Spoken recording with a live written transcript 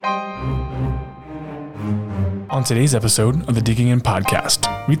On today's episode of the Digging In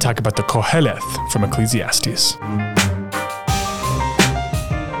podcast, we talk about the Qoheleth from Ecclesiastes.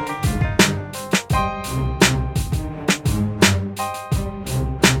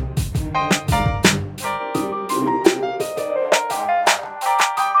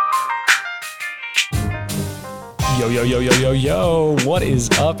 Yo, what is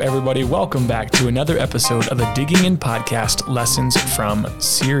up, everybody? Welcome back to another episode of the Digging In podcast Lessons from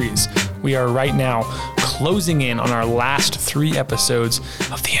series. We are right now closing in on our last 3 episodes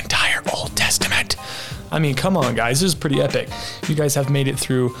of the entire Old Testament. I mean, come on, guys. This is pretty epic. You guys have made it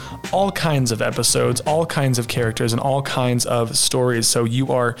through all kinds of episodes, all kinds of characters, and all kinds of stories. So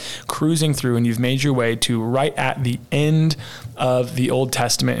you are cruising through and you've made your way to right at the end of the Old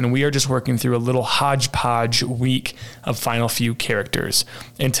Testament. And we are just working through a little hodgepodge week of final few characters.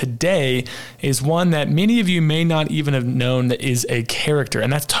 And today is one that many of you may not even have known that is a character.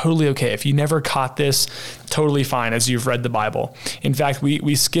 And that's totally okay. If you never caught this, totally fine as you've read the Bible. In fact,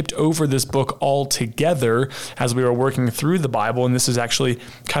 we skipped over this book altogether as we were working through the Bible, and this is actually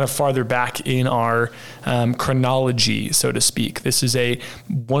kind of farther back in our chronology, so to speak. This is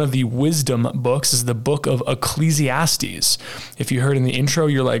one of the wisdom books. This is the book of Ecclesiastes. If you heard in the intro,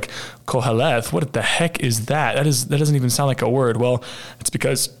 you're like, Qoheleth, what the heck is that? That doesn't even sound like a word. Well,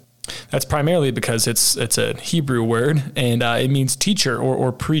 that's primarily because it's a Hebrew word, and it means teacher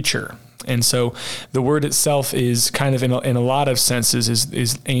or preacher. And so the word itself is kind of in a lot of senses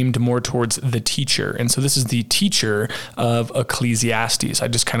is aimed more towards the teacher. And so this is the teacher of Ecclesiastes. I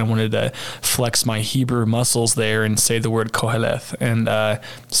just kind of wanted to flex my Hebrew muscles there and say the word Qoheleth. And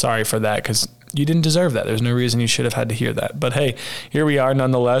sorry for that, because you didn't deserve that. There's no reason you should have had to hear that. But hey, here we are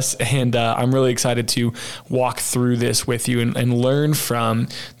nonetheless. And I'm really excited to walk through this with you and learn from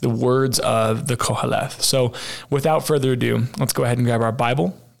the words of the Qoheleth. So without further ado, let's go ahead and grab our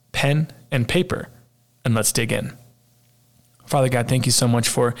Bible, pen, and paper, and let's dig in. Father God, thank you so much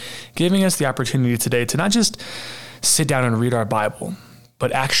for giving us the opportunity today to not just sit down and read our Bible,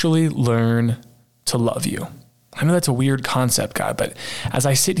 but actually learn to love you. I know that's a weird concept, God, but as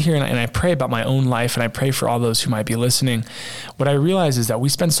I sit here and I pray about my own life and I pray for all those who might be listening, what I realize is that we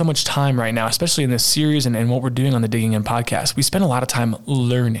spend so much time right now, especially in this series and what we're doing on the Digging In podcast, we spend a lot of time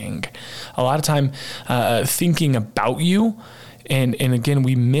learning, a lot of time thinking about you. And again,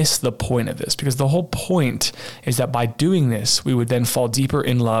 we miss the point of this, because the whole point is that by doing this, we would then fall deeper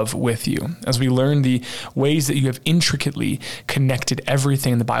in love with you. As we learn the ways that you have intricately connected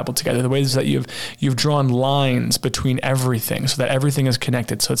everything in the Bible together, the ways that you've drawn lines between everything so that everything is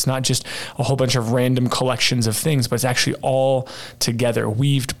connected. So it's not just a whole bunch of random collections of things, but it's actually all together,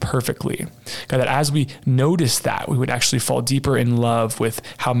 weaved perfectly. God, that as we notice that, we would actually fall deeper in love with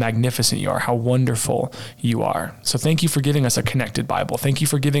how magnificent you are, how wonderful you are. So thank you for giving us a connected Bible. Thank you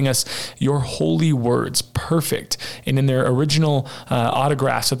for giving us your holy words, perfect, and in their original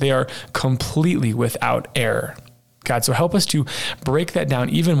autographs, that they are completely without error. God, so help us to break that down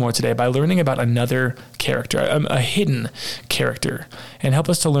even more today by learning about another character, a hidden character, and help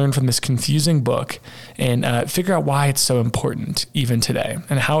us to learn from this confusing book and figure out why it's so important even today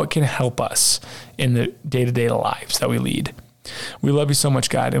and how it can help us in the day-to-day lives that we lead. We love you so much,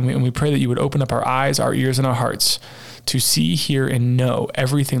 God, and we pray that you would open up our eyes, our ears, and our hearts to see, hear, and know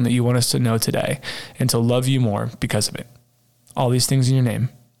everything that you want us to know today, and to love you more because of it. All these things in your name.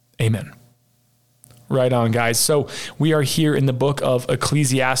 Amen. Right on, guys. So we are here in the book of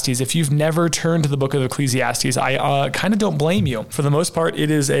Ecclesiastes. If you've never turned to the book of Ecclesiastes, I kind of don't blame you. For the most part,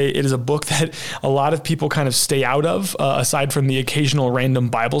 it is a book that a lot of people kind of stay out of, aside from the occasional random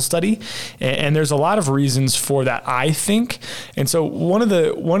Bible study. And there's a lot of reasons for that, I think. And so one of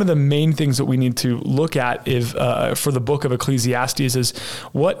the main things that we need to look at for the book of Ecclesiastes is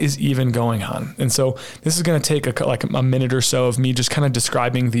what is even going on. And so this is going to take a minute or so of me just kind of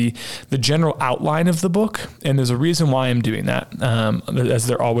describing the general outline of the book, and there's a reason why I'm doing that, as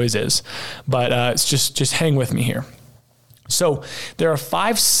there always is, but it's just hang with me here. So there are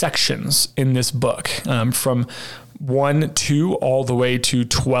 5 sections in this book, from 1-2 all the way to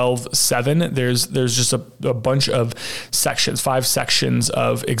 12-7. There's just a bunch of sections, 5 sections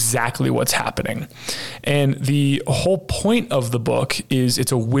of exactly what's happening. And the whole point of the book is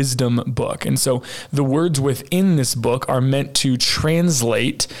it's a wisdom book. And so the words within this book are meant to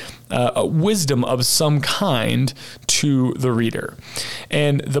translate a wisdom of some kind to the reader.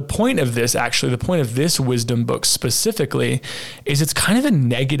 And the point of this wisdom book specifically is it's kind of a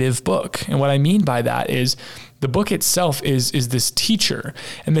negative book. And what I mean by that is the book itself is this teacher,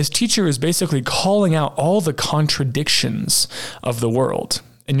 and this teacher is basically calling out all the contradictions of the world.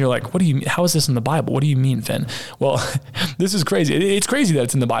 And you're like, how is this in the Bible? What do you mean, Finn? Well, this is crazy. It's crazy that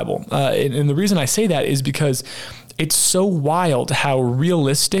it's in the Bible. And the reason I say that is because it's so wild how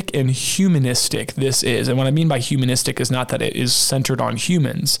realistic and humanistic this is. And what I mean by humanistic is not that it is centered on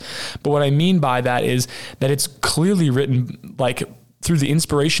humans, but what I mean by that is that it's clearly written like through the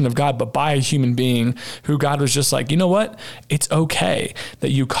inspiration of God, but by a human being who God was just like, you know what? It's okay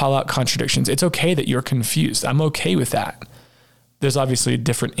that you call out contradictions. It's okay that you're confused. I'm okay with that. There's obviously a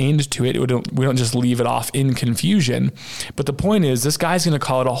different end to it. We don't just leave it off in confusion. But the point is, this guy's going to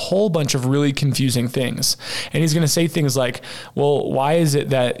call it a whole bunch of really confusing things. And he's going to say things like, well, why is it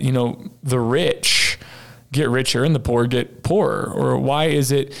that, the rich get richer and the poor get poorer? Or why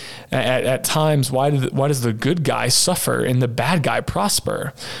is it at times, why does the good guy suffer and the bad guy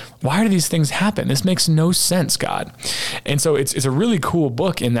prosper? Why do these things happen? This makes no sense, God. And so it's a really cool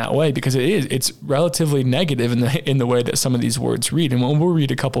book in that way, because it's relatively negative in the way that some of these words read. And we'll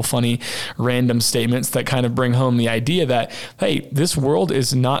read a couple funny random statements that kind of bring home the idea that, hey, this world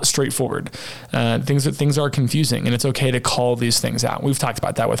is not straightforward. Things are confusing, and it's okay to call these things out. We've talked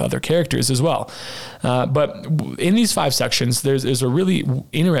about that with other characters as well. But in these 5 sections, there's a really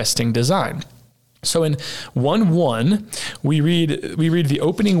interesting design. So in 1:1, we read the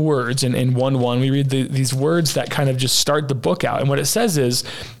opening words, and in 1:1, we read these words that kind of just start the book out. And what it says is,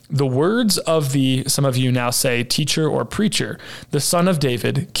 the words of some of you now say, teacher or preacher, the son of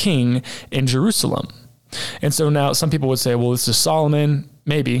David, king in Jerusalem. And so now some people would say, well, this is Solomon.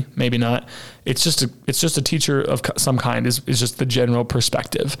 Maybe, maybe not. It's just a teacher of some kind is just the general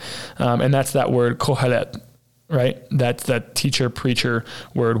perspective. And that's that word Qoheleth. Right? That's that teacher, preacher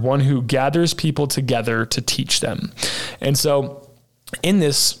word, one who gathers people together to teach them. And so in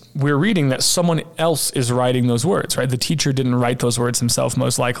this, we're reading that someone else is writing those words, right? The teacher didn't write those words himself,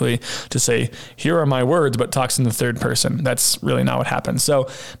 most likely, to say, here are my words, but talks in the third person. That's really not what happens. So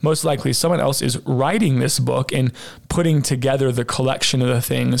most likely someone else is writing this book and putting together the collection of the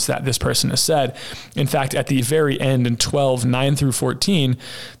things that this person has said. In fact, at the very end in 12:9-14,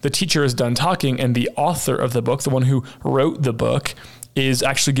 the teacher is done talking, and the author of the book, the one who wrote the book, is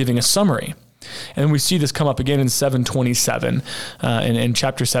actually giving a summary. And we see this come up again in 7:27. In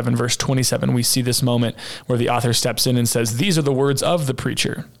chapter 7, verse 27, we see this moment where the author steps in and says, these are the words of the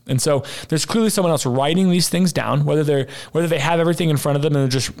preacher. And so there's clearly someone else writing these things down, whether they have everything in front of them and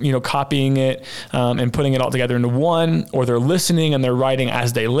they're just, copying it and putting it all together into one, or they're listening and they're writing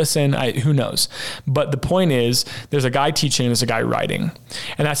as they listen. Who knows? But the point is, there's a guy teaching and there's a guy writing.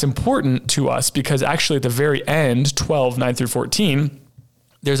 And that's important to us because actually at the very end, 12:9-14,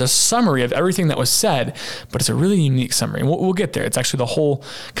 there's a summary of everything that was said, but it's a really unique summary. And we'll get there. It's actually the whole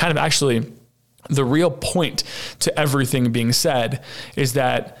the real point to everything being said is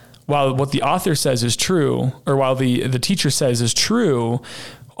that while what the author says is true, or while the teacher says is true,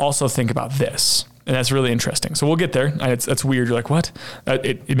 also think about this. And that's really interesting. So we'll get there. That's weird. You're like, what?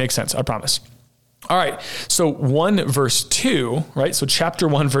 It makes sense. I promise. All right. So 1 verse 2, right? So chapter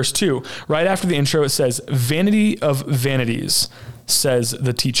 1, verse 2, right after the intro, it says, vanity of vanities, says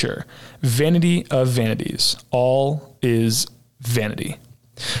the teacher. Vanity of vanities. All is vanity.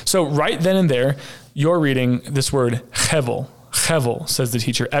 So right then and there, you're reading this word hevel. Hevel, says the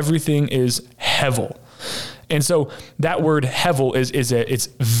teacher. Everything is hevel. And so that word hevel it's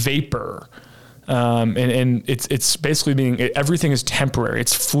vapor. And it's basically meaning everything is temporary.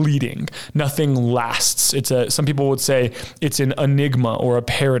 It's fleeting. Nothing lasts. Some people would say it's an enigma or a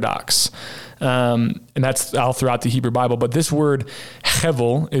paradox. And that's all throughout the Hebrew Bible. But this word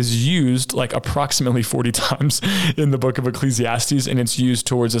hevel is used like approximately 40 times in the book of Ecclesiastes, and it's used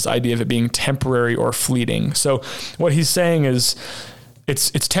towards this idea of it being temporary or fleeting. So what he's saying is, it's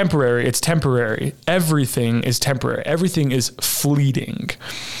temporary. It's temporary. Everything is temporary. Everything is fleeting.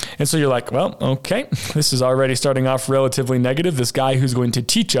 And so you're like, well, okay, this is already starting off relatively negative. This guy who's going to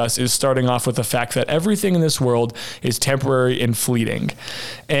teach us is starting off with the fact that everything in this world is temporary and fleeting.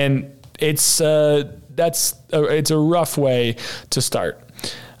 And it's a rough way to start.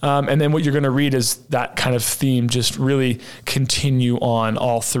 And then what you're going to read is that kind of theme just really continue on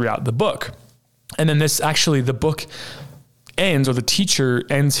all throughout the book. And then the book ends, or the teacher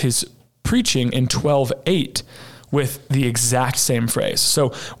ends his preaching in 12:8 with the exact same phrase.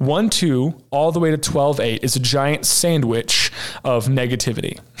 So 1:2 all the way to 12:8 is a giant sandwich of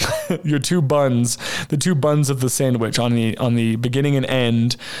negativity. The two buns of the sandwich on the beginning and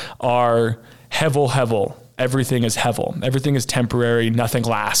end are hevel. Everything is hevel. Everything is temporary. Nothing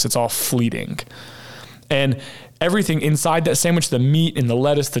lasts. It's all fleeting. And everything inside that sandwich, the meat and the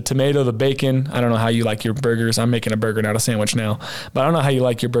lettuce, the tomato, the bacon. I don't know how you like your burgers. I'm making a burger, not a sandwich now, but I don't know how you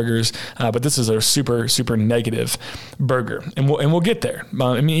like your burgers. But this is a super, super negative burger, and we'll get there.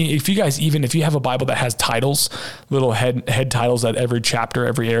 I mean, if you have a Bible that has titles, little head titles at every chapter,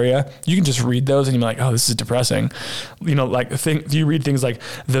 every area, you can just read those and you're like, oh, this is depressing. You read things like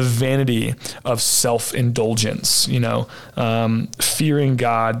the vanity of self-indulgence, fearing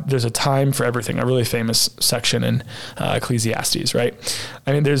God. There's a time for everything, a really famous section in Ecclesiastes, right?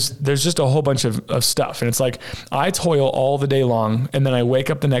 I mean, there's just a whole bunch of stuff. And it's like, I toil all the day long, and then I wake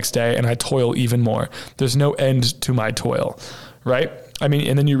up the next day and I toil even more. There's no end to my toil, right? I mean,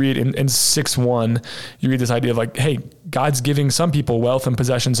 and then you read in 6:1, you read this idea of like, hey, God's giving some people wealth and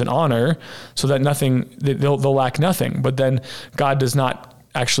possessions and honor so that they'll lack nothing. But then God does not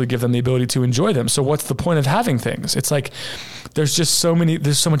actually give them the ability to enjoy them. So what's the point of having things? It's like, there's so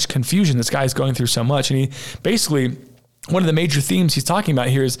much confusion. This guy's going through so much. And he basically, one of the major themes he's talking about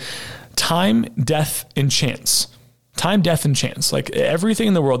here is time, death, and chance. Time, death, and chance. Like everything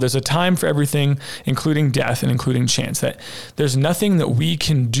in the world, there's a time for everything, including death and including chance. That there's nothing that we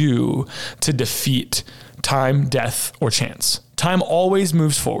can do to defeat time, death, or chance. Time always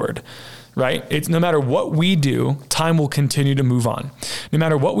moves forward, right? It's no matter what we do, time will continue to move on. No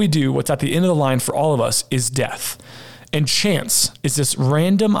matter what we do, what's at the end of the line for all of us is death. And chance is this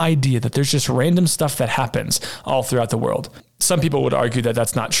random idea that there's just random stuff that happens all throughout the world. Some people would argue that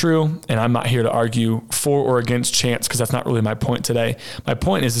that's not true, and I'm not here to argue for or against chance because that's not really my point today. My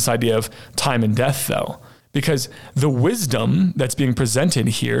point is this idea of time and death, though, because the wisdom that's being presented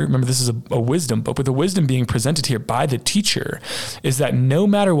here, remember this is a wisdom book, but the wisdom being presented here by the teacher is that no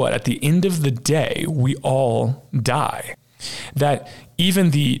matter what, at the end of the day, we all die. That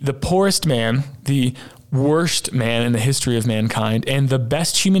even the poorest man, the worst man in the history of mankind, and the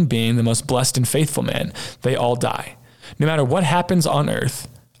best human being, the most blessed and faithful man, they all die. No matter what happens on earth,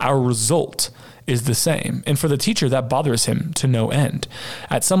 our result is the same. And for the teacher, that bothers him to no end.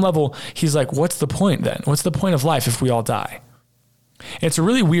 At some level, he's like, what's the point then? What's the point of life if we all die? And it's a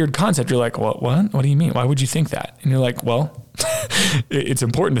really weird concept. You're like, what? What do you mean? Why would you think that? And you're like, well, it's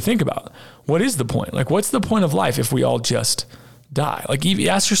important to think about. What is the point? Like, what's the point of life if we all just die? Like, you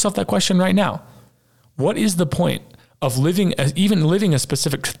ask yourself that question right now. What is the point of even living a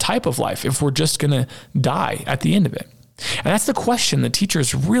specific type of life if we're just going to die at the end of it? And that's the question the teacher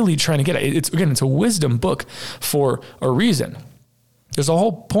is really trying to get at. It's a wisdom book for a reason. There's a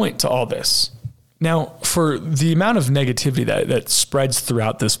whole point to all this. Now, for the amount of negativity that spreads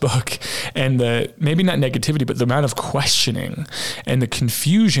throughout this book, and maybe not negativity, but the amount of questioning and the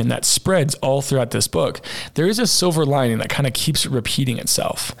confusion that spreads all throughout this book, there is a silver lining that kind of keeps repeating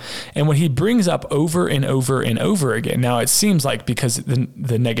itself. And what he brings up over and over and over again, now it seems like because the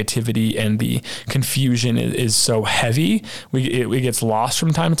negativity and the confusion is so heavy, it gets lost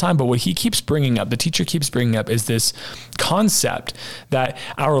from time to time. But what he keeps bringing up, the teacher keeps bringing up, is this concept that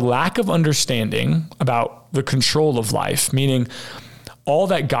our lack of understanding about the control of life, meaning all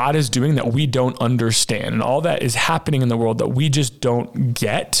that God is doing that we don't understand and all that is happening in the world that we just don't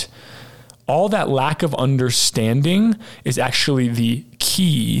get, all that lack of understanding is actually the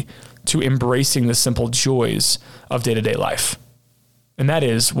key to embracing the simple joys of day-to-day life. And that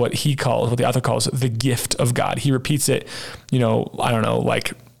is what the author calls the gift of God. He repeats it,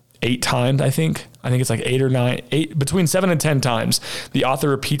 like 8 times, I think it's like 8 or 9, between 7 and 10 times, the author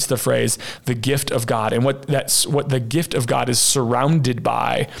repeats the phrase, the gift of God. And what the gift of God is surrounded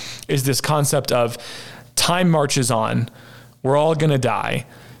by is this concept of time marches on. We're all going to die.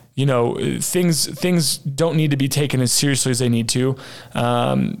 Things don't need to be taken as seriously as they need to.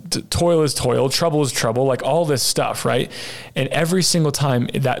 Toil is toil, trouble is trouble, like all this stuff, right? And every single time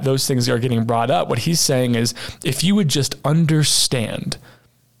that those things are getting brought up, what he's saying is, if you would just understand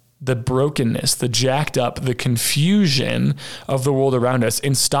the brokenness, the jacked up, the confusion of the world around us,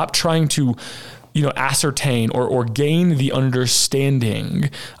 and stop trying to, ascertain or gain the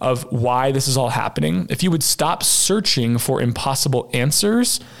understanding of why this is all happening. If you would stop searching for impossible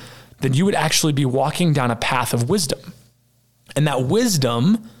answers, then you would actually be walking down a path of wisdom. And that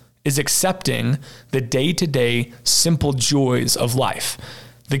wisdom is accepting the day-to-day simple joys of life,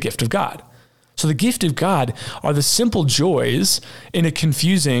 the gift of God. So the gift of God are the simple joys in a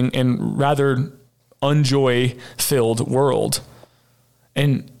confusing and rather unjoy-filled world.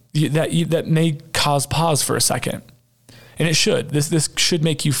 And that may cause pause for a second. And it should. This should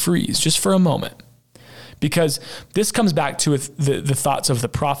make you freeze just for a moment. Because this comes back to the thoughts of the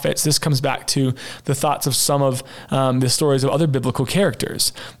prophets. This comes back to the thoughts of some of the stories of other biblical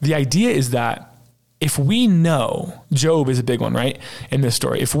characters. The idea is that if we know, Job is a big one, right? In this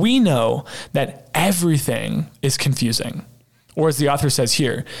story, if we know that everything is confusing, or as the author says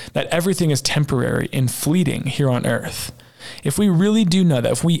here, that everything is temporary and fleeting here on earth, if we really do know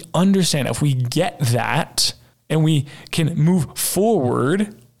that, if we understand, if we get that, and we can move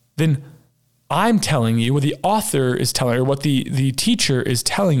forward, then I'm telling you, what the author is telling you, or what the teacher is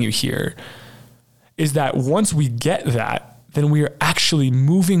telling you here, is that once we get that, then we are actually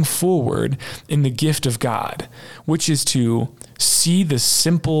moving forward in the gift of God, which is to see the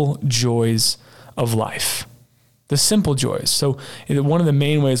simple joys of life. The simple joys. So one of the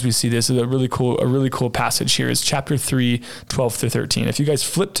main ways we see this is a really cool passage here is chapter 3, 12 through 13. If you guys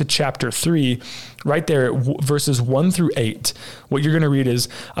flip to chapter 3, right there, verses 1 through 8, what you're going to read is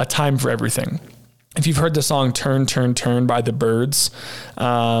a time for everything. If you've heard the song Turn, Turn, Turn by the Byrds,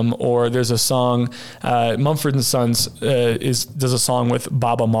 or there's a song, Mumford & Sons does a song with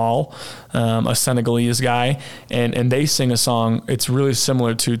Baba Maal, a Senegalese guy, and they sing a song, it's really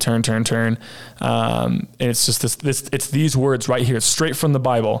similar to Turn, Turn, Turn, and it's just it's these words right here, straight from the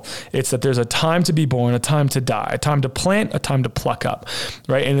Bible. It's that there's a time to be born, a time to die, a time to plant, a time to pluck up,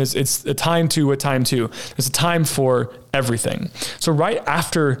 right? And it's a time to. There's a time for everything. So right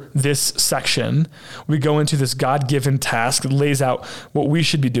after this section, we go into this God-given task that lays out what we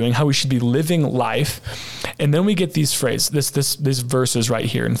should be doing, how we should be living life. And then we get these these verses right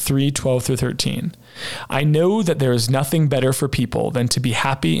here in 3:12 through 13. I know that there is nothing better for people than to be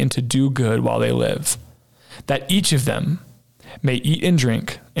happy and to do good while they live, that each of them may eat and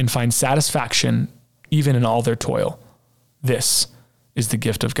drink and find satisfaction even in all their toil. This is the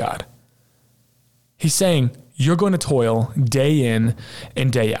gift of God. He's saying, you're going to toil day in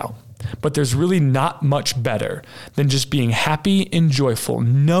and day out, but there's really not much better than just being happy and joyful,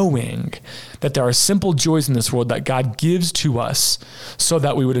 knowing that there are simple joys in this world that God gives to us so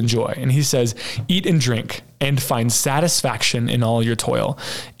that we would enjoy. And he says, eat and drink and find satisfaction in all your toil,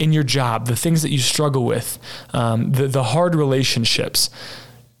 in your job, the things that you struggle with, the hard relationships,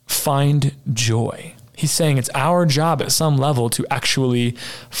 find joy. He's saying it's our job at some level to actually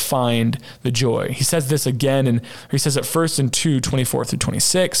find the joy. He says this again, and he says it first in 2:24 through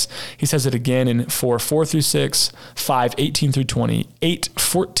 26. He says it again in 4:4 through 6, 5:18 through 20,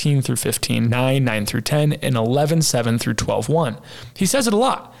 8:14 through 15, 9:9 through 10, and 11:7 through 12:1. He says it a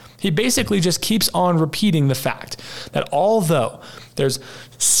lot. He basically just keeps on repeating the fact that although there's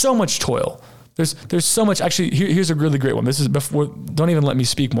so much toil, there's so much. Actually, here's a really great one. This is before. Don't even let me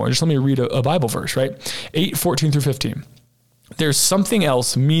speak more. Just let me read a Bible verse, right? 8:14 through 15. There's something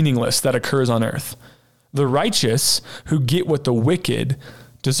else meaningless that occurs on earth. The righteous who get what the wicked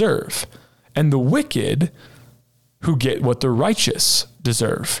deserve, and the wicked who get what the righteous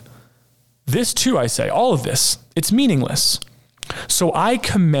deserve. This too, I say, all of this, it's meaningless. So I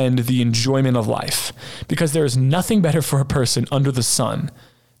commend the enjoyment of life, because there is nothing better for a person under the sun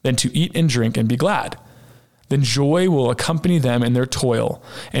than to eat and drink and be glad. Then joy will accompany them in their toil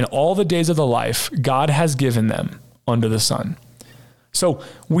and all the days of the life God has given them under the sun. So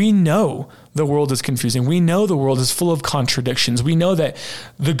we know the world is confusing. We know the world is full of contradictions. We know that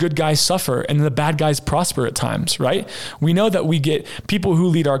the good guys suffer and the bad guys prosper at times, right? We know that we get people who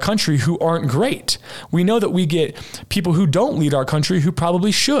lead our country who aren't great. We know that we get people who don't lead our country who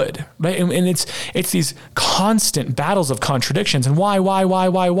probably should, right? And it's these constant battles of contradictions. And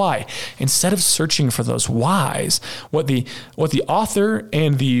why? Instead of searching for those whys, what the author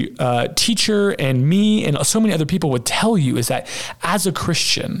and the teacher and me and so many other people would tell you is that as a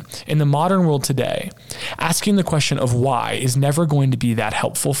Christian in the modern world today, asking the question of why is never going to be that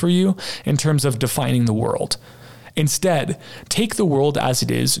helpful for you in terms of defining the world. Instead, take the world as it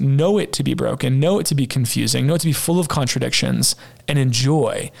is, know it to be broken, know it to be confusing, know it to be full of contradictions, and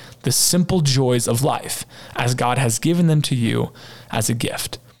enjoy the simple joys of life as God has given them to you as a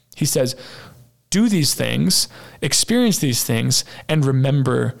gift. He says, do these things, experience these things, and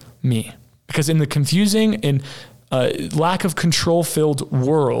remember me. Because in the confusing and lack of control-filled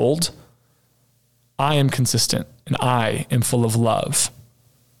world, I am consistent and I am full of love.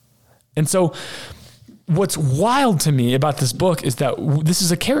 And so what's wild to me about this book is that this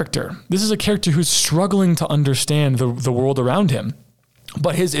is a character. This is a character who's struggling to understand the world around him.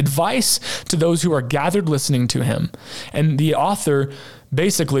 But his advice to those who are gathered listening to him, and the author,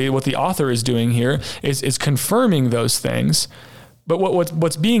 basically what the author is doing here is confirming those things. But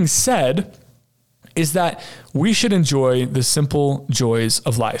what's being said is that we should enjoy the simple joys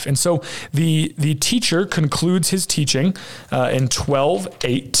of life. And so the teacher concludes his teaching in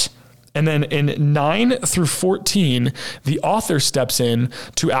 12:8. And then in 9 through 14, the author steps in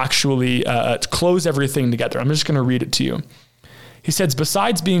to actually close everything together. I'm just going to read it to you. He says,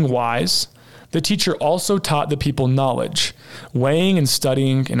 besides being wise, The teacher also taught the people knowledge, weighing and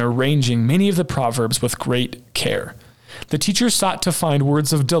studying and arranging many of the proverbs with great care. The teacher sought to find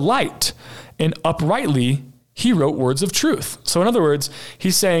words of delight, and uprightly he wrote words of truth. So in other words,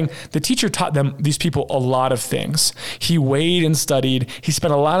 he's saying the teacher taught these people a lot of things. He weighed and studied. He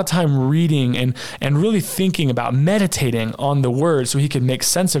spent a lot of time reading and really thinking about meditating on the word so he could make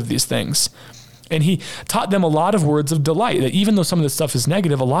sense of these things. And he taught them a lot of words of delight, that even though some of this stuff is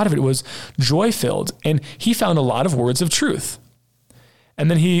negative, a lot of it was joy-filled. And he found a lot of words of truth.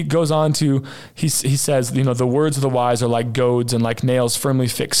 And then he goes on to, he says, the words of the wise are like goads and like nails firmly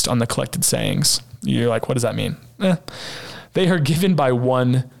fixed on the collected sayings. You're like, what does that mean? They are given by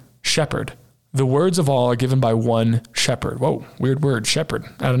one shepherd. The words of all are given by one shepherd. Whoa, weird word, shepherd,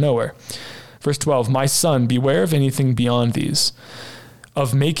 out of nowhere. Verse 12, my son, beware of anything beyond these.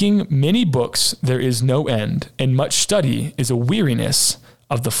 Of making many books there is no end, and much study is a weariness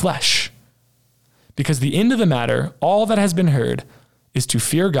of the flesh. Because the end of the matter, all that has been heard, is to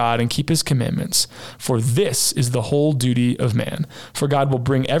fear God and keep his commandments. For this is the whole duty of man. For God will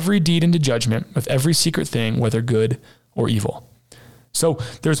bring every deed into judgment with every secret thing, whether good or evil. So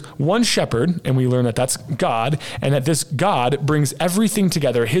there's one shepherd, and we learn that that's God, and that this God brings everything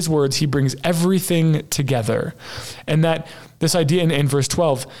together. His words, he brings everything together. And that this idea in verse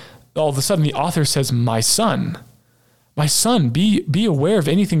 12, all of a sudden the author says, my son, be aware of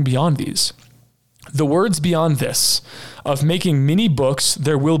anything beyond these. The words beyond this, of making many books,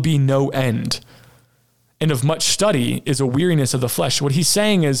 there will be no end. And of much study is a weariness of the flesh. What he's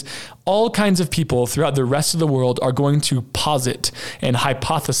saying is all kinds of people throughout the rest of the world are going to posit and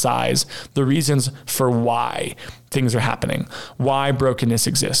hypothesize the reasons for why things are happening, why brokenness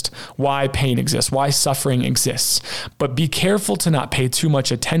exists, why pain exists, why suffering exists. But be careful to not pay too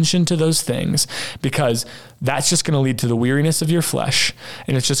much attention to those things, because that's just going to lead to the weariness of your flesh.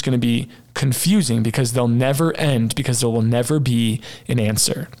 And it's just going to be confusing because they'll never end, because there will never be an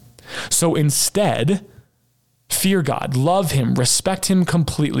answer. So instead, fear God, love him, respect him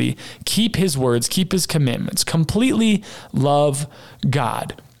completely, keep his words, keep his commandments, completely love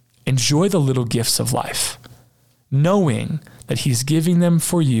God. Enjoy the little gifts of life, knowing that he's giving them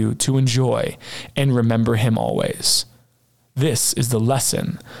for you to enjoy, and remember him always. This is the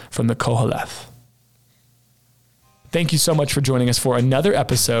lesson from the Qoheleth. Thank you so much for joining us for another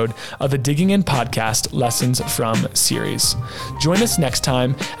episode of the Digging In Podcast Lessons from series. Join us next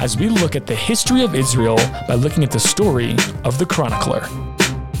time as we look at the history of Israel by looking at the story of the chronicler.